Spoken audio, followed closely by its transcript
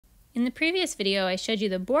In the previous video, I showed you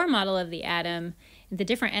the Bohr model of the atom, the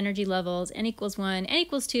different energy levels, n equals 1, n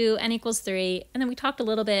equals 2, n equals 3, and then we talked a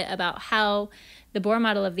little bit about how the Bohr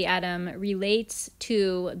model of the atom relates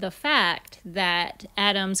to the fact that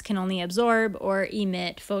atoms can only absorb or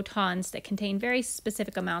emit photons that contain very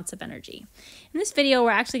specific amounts of energy. In this video,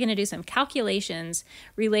 we're actually going to do some calculations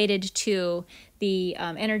related to the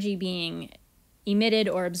energy being emitted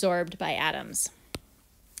or absorbed by atoms.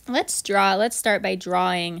 Let's start by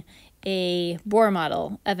drawing a Bohr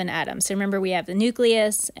model of an atom. So remember, we have the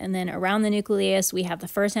nucleus, and then around the nucleus we have the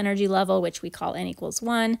first energy level, which we call n equals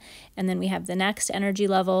 1, and then we have the next energy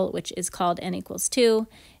level, which is called n equals 2,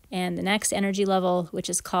 and the next energy level, which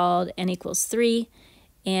is called n equals 3,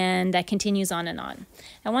 and that continues on and on.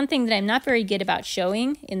 Now, one thing that I'm not very good about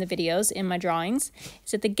showing in the videos, in my drawings,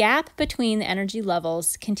 is that the gap between the energy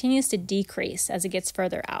levels continues to decrease as it gets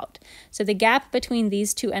further out. So the gap between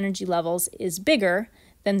these two energy levels is bigger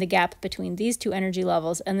than the gap between these two energy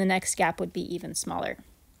levels, and the next gap would be even smaller.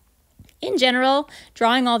 In general,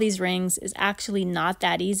 drawing all these rings is actually not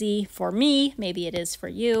that easy for me. Maybe it is for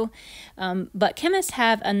you, but chemists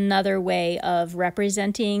have another way of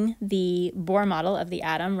representing the Bohr model of the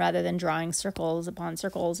atom. Rather than drawing circles upon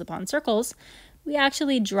circles upon circles, we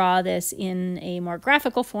actually draw this in a more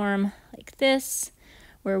graphical form like this,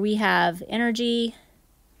 where we have energy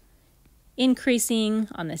increasing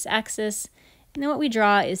on this axis. And then what we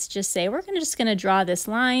draw is just say, we're just going to draw this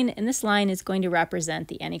line, and this line is going to represent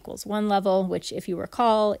the n equals 1 level, which, if you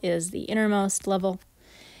recall, is the innermost level.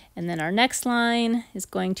 And then our next line is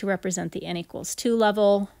going to represent the n equals 2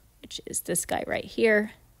 level, which is this guy right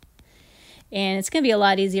here. And it's going to be a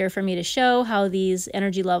lot easier for me to show how these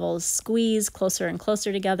energy levels squeeze closer and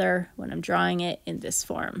closer together when I'm drawing it in this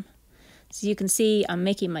form. So you can see I'm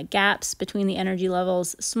making my gaps between the energy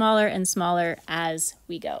levels smaller and smaller as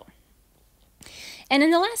we go. And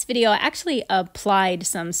in the last video, I actually applied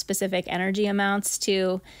some specific energy amounts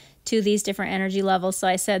to these different energy levels. So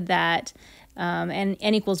I said that n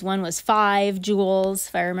equals 1 was 5 joules,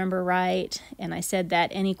 if I remember right. And I said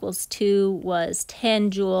that n equals 2 was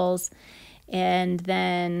 10 joules. And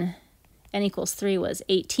then n equals 3 was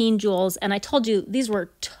 18 joules. And I told you these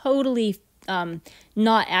were totally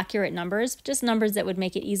not accurate numbers, just numbers that would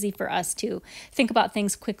make it easy for us to think about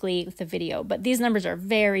things quickly with the video. But these numbers are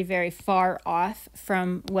very, very far off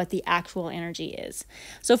from what the actual energy is.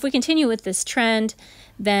 So if we continue with this trend,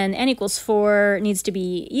 then n equals 4 needs to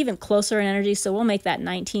be even closer in energy, so we'll make that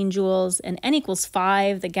 19 joules. And n equals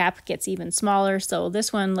 5, the gap gets even smaller, so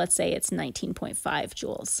this one, let's say it's 19.5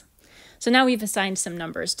 joules. So now we've assigned some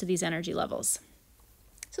numbers to these energy levels.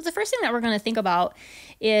 So the first thing that we're going to think about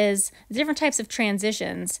is the different types of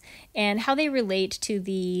transitions and how they relate to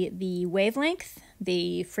the wavelength,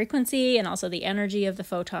 the frequency, and also the energy of the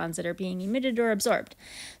photons that are being emitted or absorbed.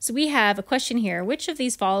 So we have a question here: which of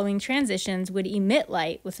these following transitions would emit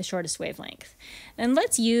light with the shortest wavelength? And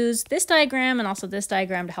let's use this diagram and also this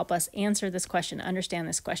diagram to help us answer this question, understand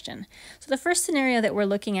this question. So the first scenario that we're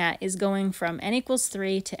looking at is going from n equals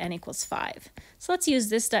 3 to n equals 5. So let's use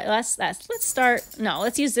this let's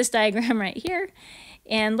use this diagram right here.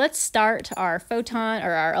 And let's start our photon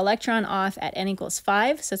or our electron off at n equals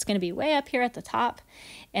 5. So it's going to be way up here at the top.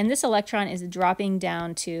 And this electron is dropping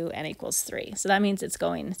down to n equals 3. So that means it's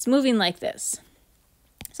moving like this.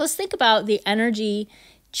 So let's think about the energy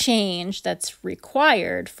change that's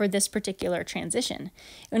required for this particular transition.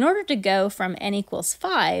 In order to go from n equals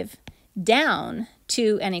 5 down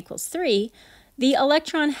to n equals 3, the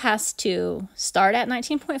electron has to start at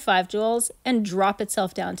 19.5 joules and drop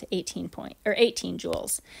itself down to 18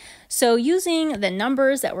 joules. So using the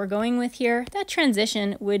numbers that we're going with here, that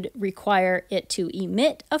transition would require it to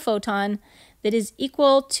emit a photon that is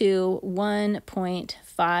equal to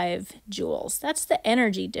 1.5 joules. That's the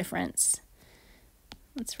energy difference.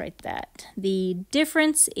 Let's write that. The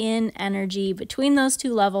difference in energy between those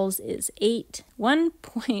two levels is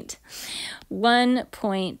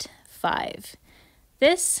 1.5.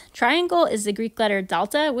 This triangle is the Greek letter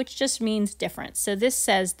delta, which just means difference. So this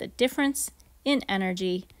says the difference in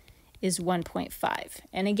energy is 1.5.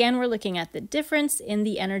 And again, we're looking at the difference in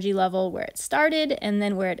the energy level where it started and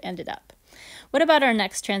then where it ended up. What about our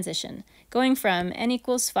next transition? Going from n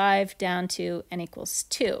equals 5 down to n equals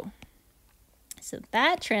 2. So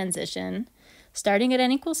that transition, starting at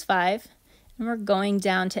n equals 5, and we're going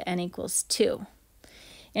down to n equals 2.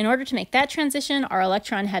 In order to make that transition, our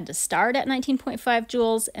electron had to start at 19.5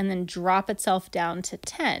 joules and then drop itself down to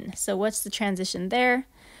 10. So what's the transition there?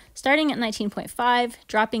 Starting at 19.5,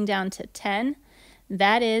 dropping down to 10,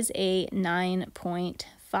 that is a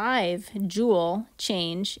 9.5 joule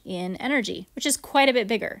change in energy, which is quite a bit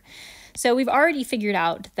bigger. So we've already figured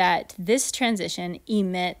out that this transition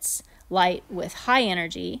emits light with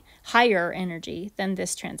higher energy than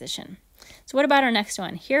this transition. So what about our next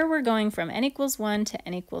one? Here we're going from n equals 1 to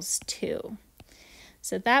n equals 2.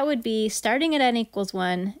 So that would be starting at n equals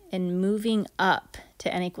 1 and moving up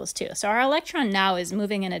to n equals 2. So our electron now is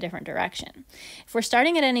moving in a different direction. If we're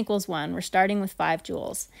starting at n equals 1, we're starting with 5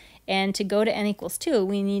 joules. And to go to n equals 2,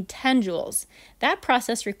 we need 10 joules. That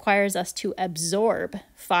process requires us to absorb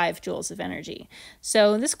 5 joules of energy.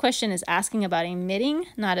 So this question is asking about emitting,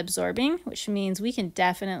 not absorbing, which means we can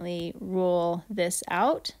definitely rule this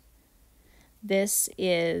out. This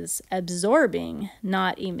is absorbing,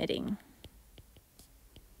 not emitting.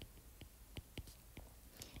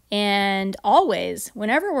 And always,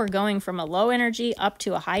 whenever we're going from a low energy up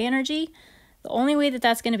to a high energy, the only way that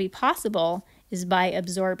that's going to be possible is by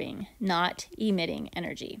absorbing, not emitting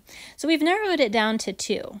energy. So we've narrowed it down to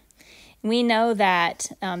 2. We know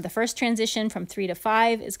that the first transition from 3 to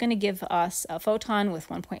 5 is going to give us a photon with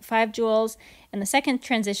 1.5 joules, and the second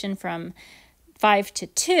transition from 5 to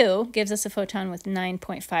 2 gives us a photon with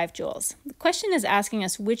 9.5 joules. The question is asking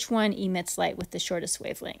us which one emits light with the shortest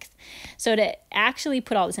wavelength. So to actually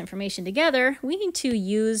put all this information together, we need to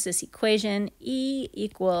use this equation E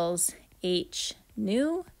equals h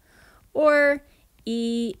nu, or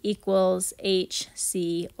E equals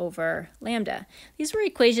hc over lambda. These were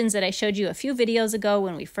equations that I showed you a few videos ago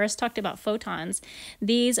when we first talked about photons.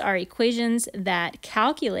 These are equations that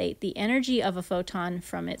calculate the energy of a photon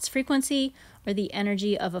from its frequency or the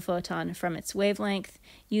energy of a photon from its wavelength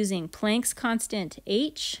using Planck's constant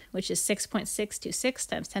h, which is 6.626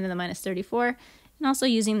 times 10 to the minus 34, and also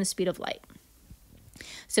using the speed of light.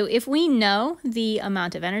 So if we know the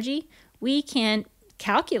amount of energy, we can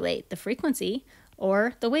calculate the frequency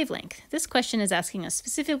or the wavelength. This question is asking us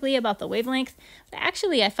specifically about the wavelength, but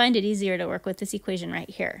actually I find it easier to work with this equation right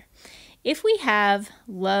here. If we have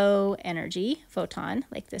low energy photon,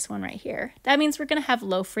 like this one right here, that means we're going to have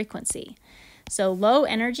low frequency. So low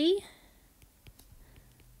energy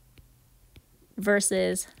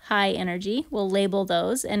versus high energy, we'll label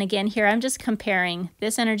those. And again, here I'm just comparing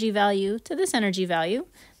this energy value to this energy value.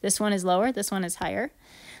 This one is lower, this one is higher.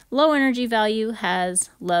 Low energy value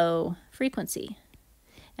has low frequency,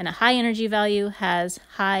 and a high energy value has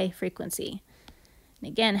high frequency.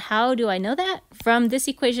 And again, how do I know that? From this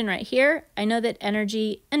equation right here, I know that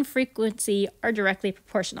energy and frequency are directly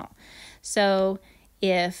proportional. So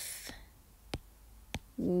if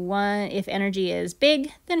energy is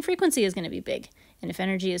big, then frequency is going to be big. And if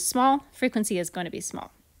energy is small, frequency is going to be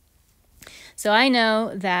small. So I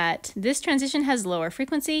know that this transition has lower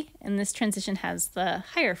frequency and this transition has the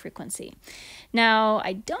higher frequency. Now,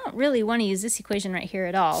 I don't really want to use this equation right here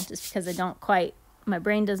at all, just because my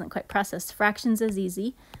brain doesn't quite process fractions as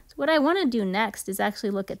easy. So what I want to do next is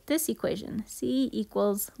actually look at this equation, C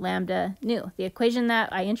equals lambda nu. The equation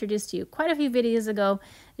that I introduced to you quite a few videos ago.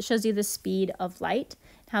 It shows you the speed of light,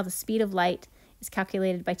 how the speed of light is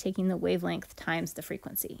calculated by taking the wavelength times the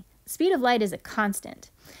frequency. The speed of light is a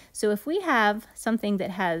constant. So if we have something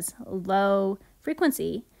that has low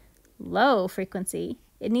frequency,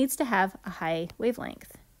 it needs to have a high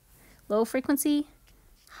wavelength. Low frequency,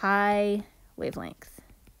 high wavelength.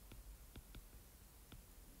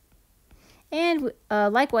 And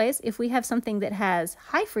likewise, if we have something that has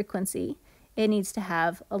high frequency, it needs to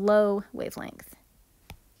have a low wavelength.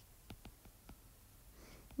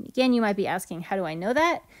 And again, you might be asking, how do I know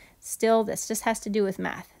that? Still, this just has to do with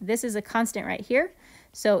math. This is a constant right here.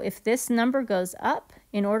 So if this number goes up,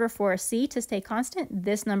 in order for C to stay constant,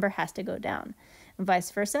 this number has to go down. And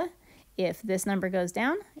vice versa. If this number goes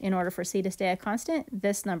down, in order for C to stay a constant,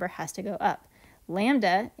 this number has to go up.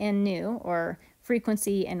 Lambda and nu, or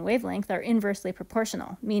frequency and wavelength, are inversely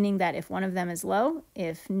proportional, meaning that if one of them is low,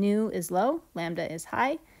 if nu is low, lambda is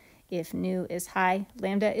high. If nu is high,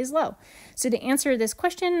 lambda is low. So to answer this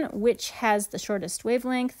question, which has the shortest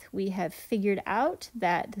wavelength, we have figured out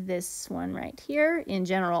that this one right here, in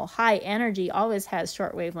general, high energy always has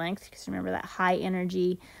short wavelength, because remember that high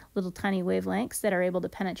energy, little tiny wavelengths that are able to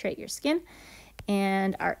penetrate your skin.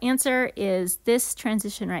 And our answer is this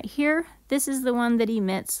transition right here. This is the one that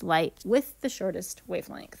emits light with the shortest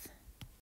wavelength.